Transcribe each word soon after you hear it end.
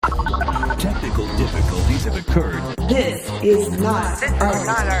Technical difficulties have occurred. This is not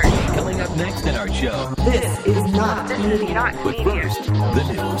art. Coming up next in our show. This is not media. But first, the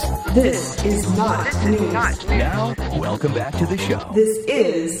news. This is not news. Now, welcome back to the show. This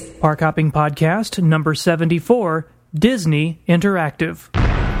is Park Hopping Podcast number 74, Disney Interactive.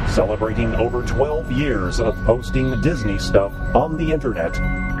 Celebrating over 12 years of posting Disney stuff on the internet.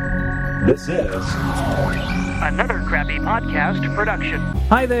 This is another crappy podcast production.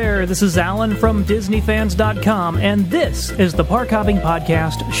 Hi there, this is Alan from DisneyFans.com, and this is the Park Hopping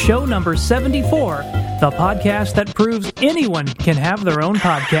Podcast, show number 74, the podcast that proves anyone can have their own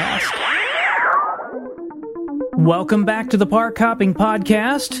podcast. Welcome back to the Park Hopping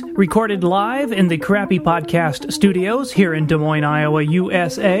Podcast, recorded live in the Crappy Podcast Studios here in Des Moines, Iowa,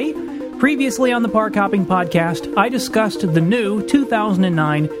 USA. Previously on the Park Hopping Podcast, I discussed the new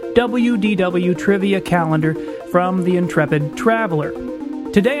 2009 WDW Trivia Calendar from the Intrepid Traveler.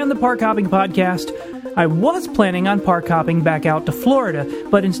 Today on the Park Hopping Podcast, I was planning on park hopping back out to Florida,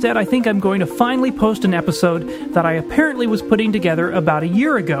 but instead I think I'm going to finally post an episode that I apparently was putting together about a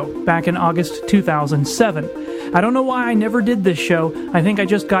year ago, back in August 2007. I don't know why I never did this show. I think I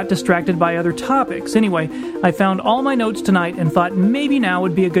just got distracted by other topics. Anyway, I found all my notes tonight and thought maybe now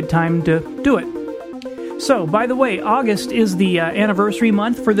would be a good time to do it. So, by the way, August is the anniversary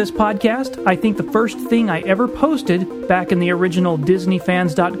month for this podcast. I think the first thing I ever posted back in the original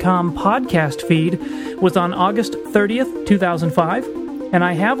DisneyFans.com podcast feed was on August 30th, 2005. And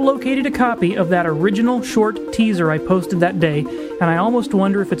I have located a copy of that original short teaser I posted that day, and I almost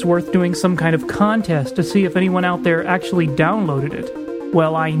wonder if it's worth doing some kind of contest to see if anyone out there actually downloaded it.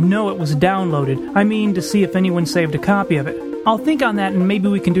 Well, I know it was downloaded. I mean, to see if anyone saved a copy of it. I'll think on that and maybe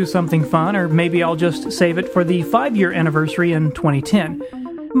we can do something fun, or maybe I'll just save it for the 5-year anniversary in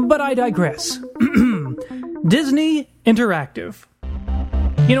 2010. But I digress. Disney Interactive.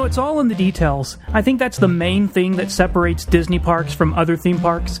 You know, it's all in the details. I think that's the main thing that separates Disney parks from other theme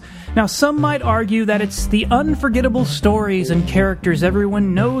parks. Now, some might argue that it's the unforgettable stories and characters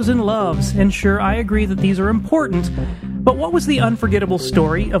everyone knows and loves, and sure, I agree that these are important, but what was the unforgettable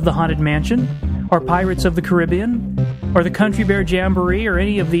story of the Haunted Mansion? Or Pirates of the Caribbean? Or the Country Bear Jamboree? Or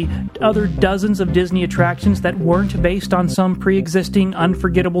any of the other dozens of Disney attractions that weren't based on some pre-existing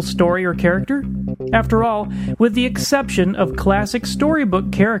unforgettable story or character? After all, with the exception of classic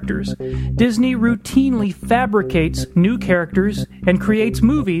storybook characters, Disney routinely fabricates new characters and creates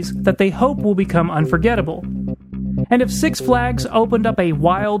movies that they hope will become unforgettable. And if Six Flags opened up a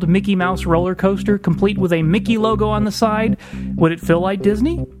wild Mickey Mouse roller coaster complete with a Mickey logo on the side, would it feel like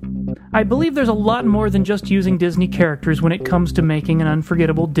Disney? I believe there's a lot more than just using Disney characters when it comes to making an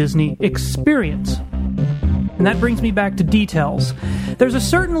unforgettable Disney experience. And that brings me back to details. There's a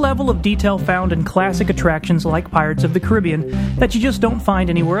certain level of detail found in classic attractions like Pirates of the Caribbean that you just don't find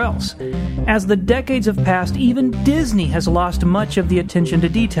anywhere else. As the decades have passed, even Disney has lost much of the attention to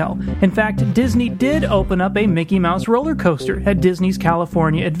detail. In fact, Disney did open up a Mickey Mouse roller coaster at Disney's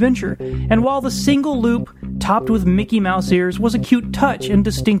California Adventure. And while the single loop, topped with Mickey Mouse ears, was a cute touch and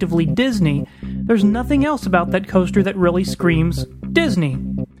distinctively Disney, there's nothing else about that coaster that really screams Disney.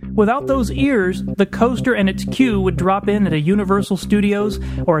 Without those ears, the coaster and its queue would drop in at a Universal Studios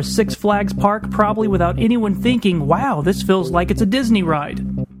or a Six Flags park probably without anyone thinking, wow, this feels like it's a Disney ride.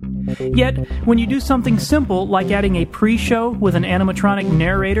 Yet, when you do something simple like adding a pre-show with an animatronic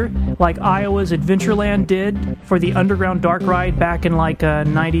narrator, like Iowa's Adventureland did for the Underground Dark Ride back in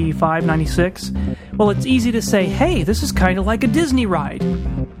 95, 96, well, it's easy to say, hey, this is kind of like a Disney ride.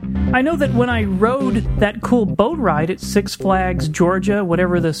 I know that when I rode that cool boat ride at Six Flags, Georgia,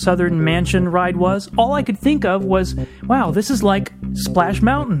 whatever the Southern Mansion ride was, all I could think of was, wow, this is like Splash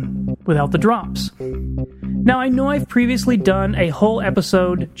Mountain without the drops. Now, I know I've previously done a whole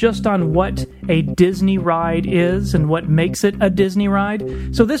episode just on what a Disney ride is and what makes it a Disney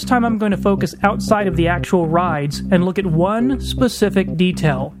ride, so this time I'm going to focus outside of the actual rides and look at one specific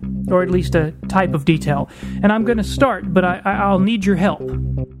detail, or at least a type of detail. And I'm going to start, but I'll need your help.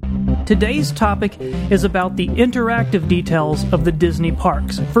 Today's topic is about the interactive details of the Disney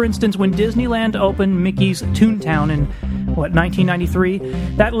parks. For instance, when Disneyland opened Mickey's Toontown in, 1993,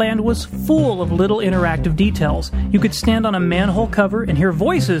 that land was full of little interactive details. You could stand on a manhole cover and hear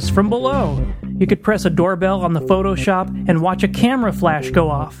voices from below. You could press a doorbell on the Photoshop and watch a camera flash go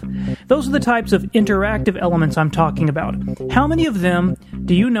off. Those are the types of interactive elements I'm talking about. How many of them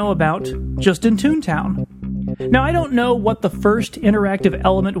do you know about just in Toontown? Now, I don't know what the first interactive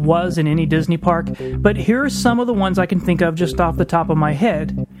element was in any Disney park, but here are some of the ones I can think of just off the top of my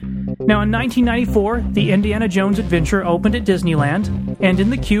head. Now, in 1994, the Indiana Jones Adventure opened at Disneyland, and in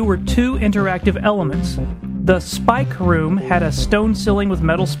the queue were two interactive elements. The Spike Room had a stone ceiling with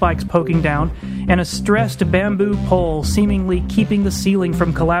metal spikes poking down and a stressed bamboo pole seemingly keeping the ceiling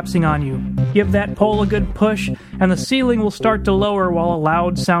from collapsing on you. Give that pole a good push and the ceiling will start to lower while a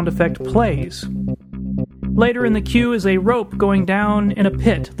loud sound effect plays. Later in the queue is a rope going down in a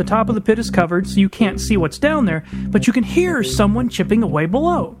pit. The top of the pit is covered so you can't see what's down there, but you can hear someone chipping away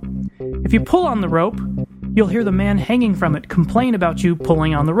below. If you pull on the rope, you'll hear the man hanging from it complain about you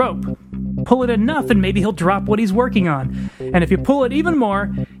pulling on the rope. Pull it enough and maybe he'll drop what he's working on. And if you pull it even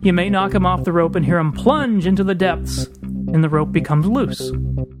more, you may knock him off the rope and hear him plunge into the depths, and the rope becomes loose.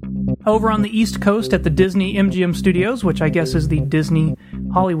 Over on the East Coast at the Disney MGM Studios, which I guess is the Disney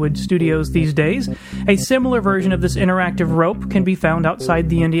Hollywood Studios these days, a similar version of this interactive rope can be found outside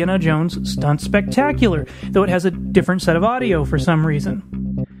the Indiana Jones Stunt Spectacular, though it has a different set of audio for some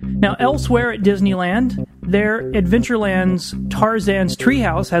reason. Now, elsewhere at Disneyland, their Adventureland's Tarzan's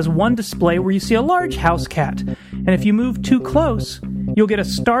Treehouse has one display where you see a large house cat, and if you move too close, you'll get a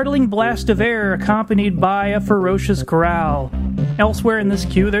startling blast of air accompanied by a ferocious growl. Elsewhere in this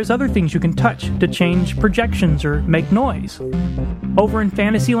queue, there's other things you can touch to change projections or make noise. Over in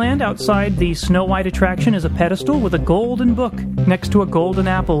Fantasyland, outside the Snow White attraction, is a pedestal with a golden book next to a golden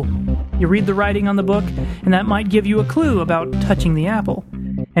apple. You read the writing on the book, and that might give you a clue about touching the apple.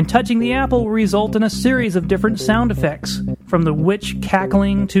 And touching the apple will result in a series of different sound effects, from the witch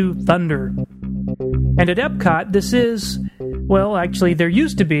cackling to thunder. And at Epcot, this is, well, actually, there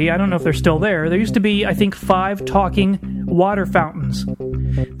used to be, I don't know if they're still there, there used to be, I think, 5 talking water fountains.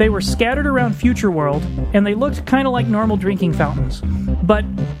 They were scattered around Future World, and they looked kind of like normal drinking fountains. But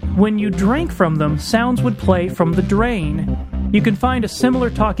when you drank from them, sounds would play from the drain. You can find a similar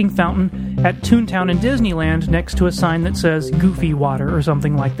talking fountain at Toontown and Disneyland next to a sign that says Goofy Water or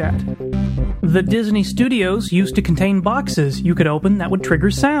something like that. The Disney Studios used to contain boxes you could open that would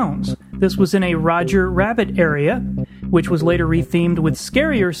trigger sounds. This was in a Roger Rabbit area, which was later rethemed with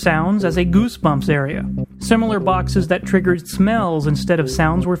scarier sounds as a Goosebumps area. Similar boxes that triggered smells instead of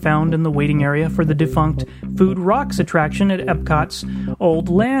sounds were found in the waiting area for the defunct Food Rocks attraction at Epcot's Old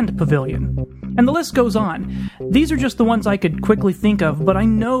Land Pavilion. And the list goes on. These are just the ones I could quickly think of, but I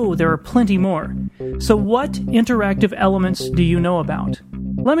know there are plenty more. So what interactive elements do you know about?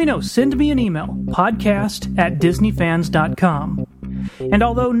 Let me know. Send me an email, podcast@disneyfans.com. And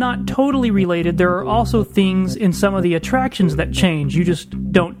although not totally related, there are also things in some of the attractions that change. You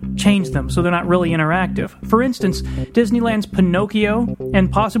just don't change them, so they're not really interactive. For instance, Disneyland's Pinocchio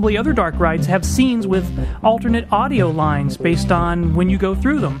and possibly other dark rides have scenes with alternate audio lines based on when you go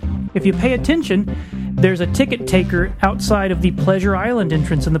through them. If you pay attention, there's a ticket taker outside of the Pleasure Island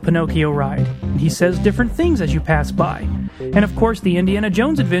entrance in the Pinocchio ride. He says different things as you pass by. And of course, the Indiana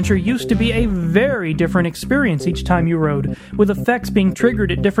Jones adventure used to be a very different experience each time you rode, with effects being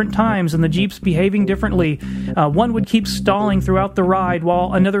triggered at different times and the Jeeps behaving differently. One would keep stalling throughout the ride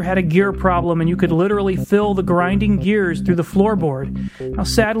while another had a gear problem, and you could literally feel the grinding gears through the floorboard. Now,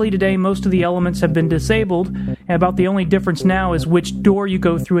 sadly, today, most of the elements have been disabled, and about the only difference now is which door you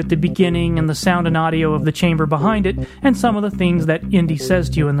go through at the beginning and the sound and audio of the chamber behind it, and some of the things that Indy says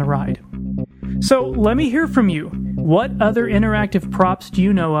to you in the ride. So let me hear from you. What other interactive props do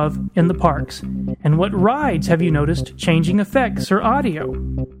you know of in the parks? And what rides have you noticed changing effects or audio?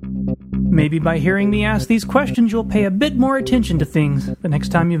 Maybe by hearing me ask these questions, you'll pay a bit more attention to things the next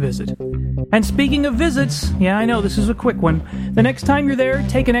time you visit. And speaking of visits, yeah, I know this is a quick one. The next time you're there,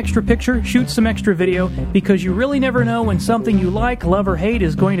 take an extra picture, shoot some extra video, because you really never know when something you like, love, or hate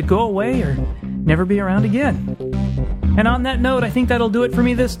is going to go away or never be around again. And on that note, I think that'll do it for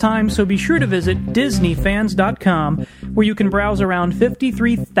me this time, so be sure to visit DisneyFans.com, where you can browse around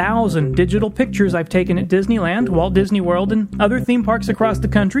 53,000 digital pictures I've taken at Disneyland, Walt Disney World, and other theme parks across the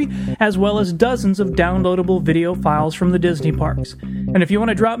country, as well as dozens of downloadable video files from the Disney parks. And if you want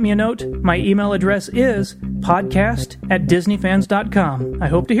to drop me a note, my email address is podcast@DisneyFans.com. I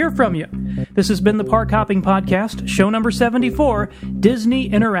hope to hear from you. This has been the Park Hopping Podcast, show number 74, Disney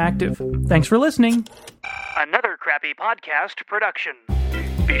Interactive. Thanks for listening. Another Crappy Podcast production.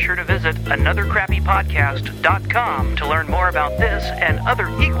 Be sure to visit anothercrappypodcast.com to learn more about this and other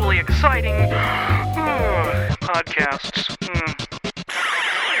equally exciting podcasts.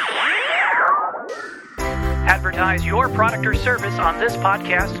 Advertise your product or service on this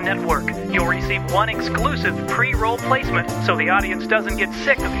podcast network. You'll receive one exclusive pre-roll placement so the audience doesn't get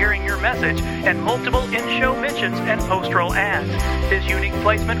sick of hearing your message, and multiple in-show mentions and post-roll ads. This unique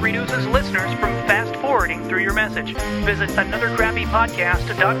placement reduces listeners from fast-forwarding through your message. Visit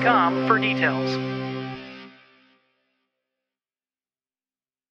anothercrappypodcast.com for details.